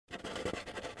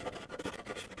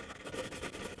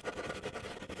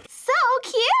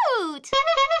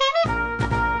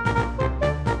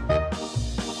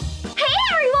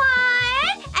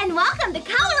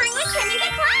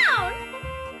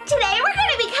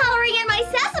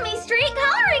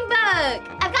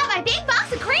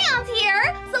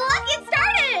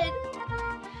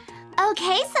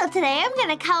today I'm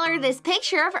gonna color this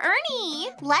picture of Ernie.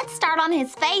 Let's start on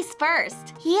his face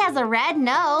first. He has a red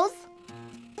nose.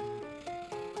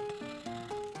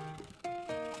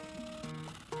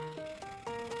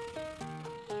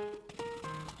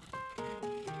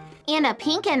 And a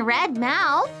pink and red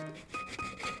mouth.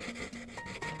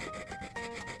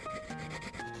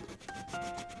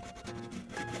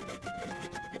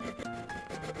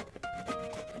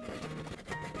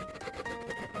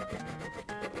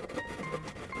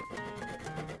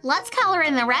 Let's color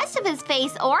in the rest of his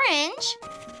face orange.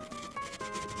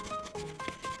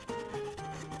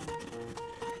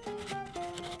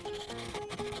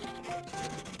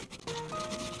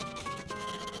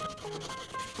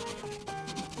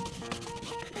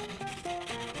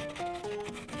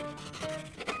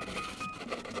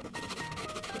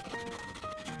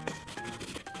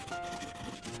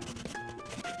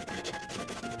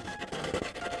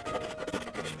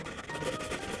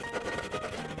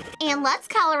 And let's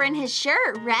color in his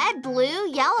shirt, red, blue,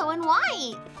 yellow, and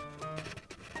white.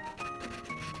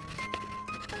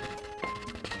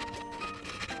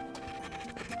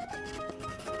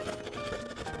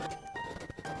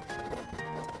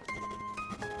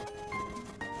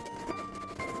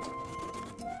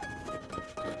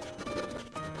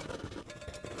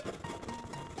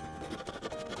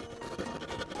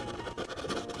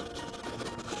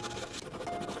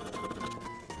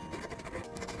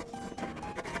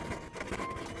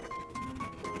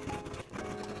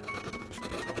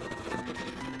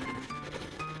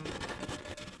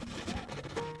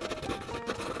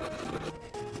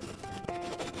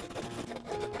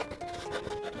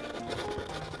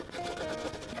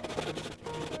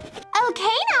 Okay,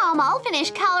 now I'm all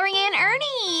finished coloring in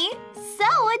Ernie.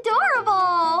 So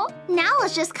adorable. Now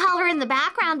let's just color in the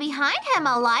background behind him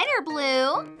a lighter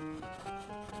blue.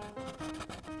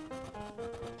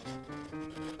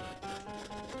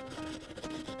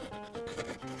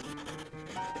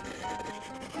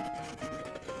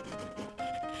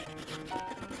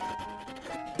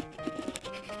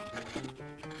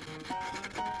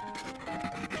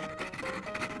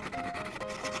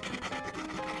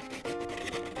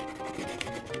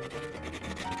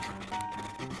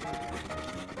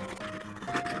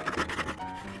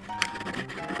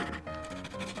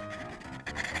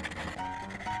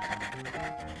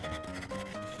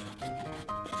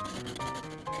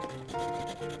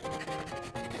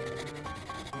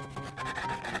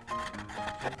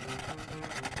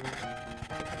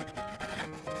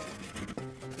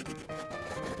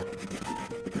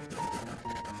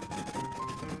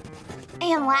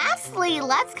 And lastly,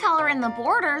 let's color in the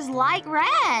borders light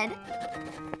red.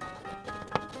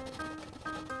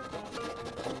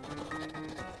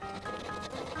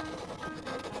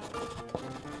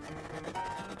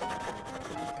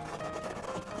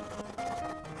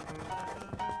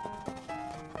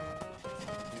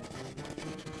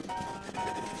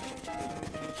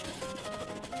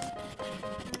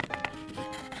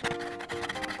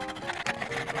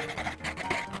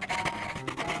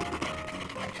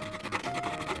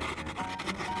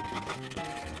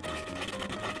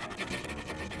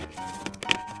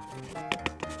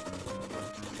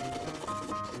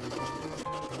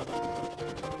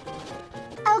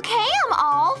 Okay, I'm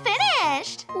all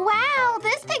finished. Wow,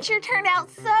 this picture turned out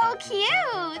so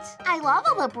cute. I love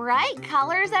all the bright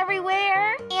colors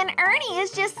everywhere. And Ernie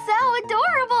is just so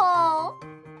adorable.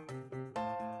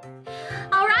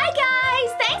 Alright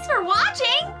guys, thanks for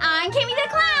watching. I'm KiMMi the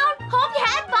Clown. Hope you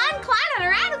had fun clowning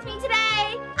around with me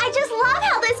today. I just love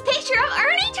how this picture of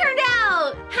Ernie turned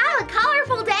out. Have a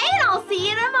colorful day and I'll see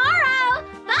you tomorrow.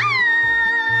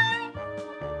 Bye!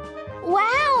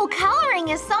 Wow, coloring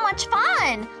is so much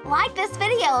fun. Like this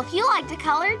video if you like to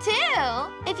color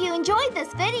too. If you enjoyed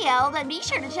this video, then be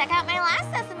sure to check out my last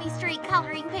Sesame Street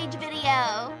coloring page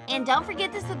video. And don't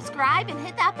forget to subscribe and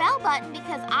hit that bell button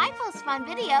because I post fun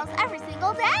videos every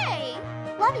single day.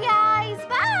 Love you guys.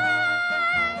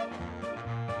 Bye!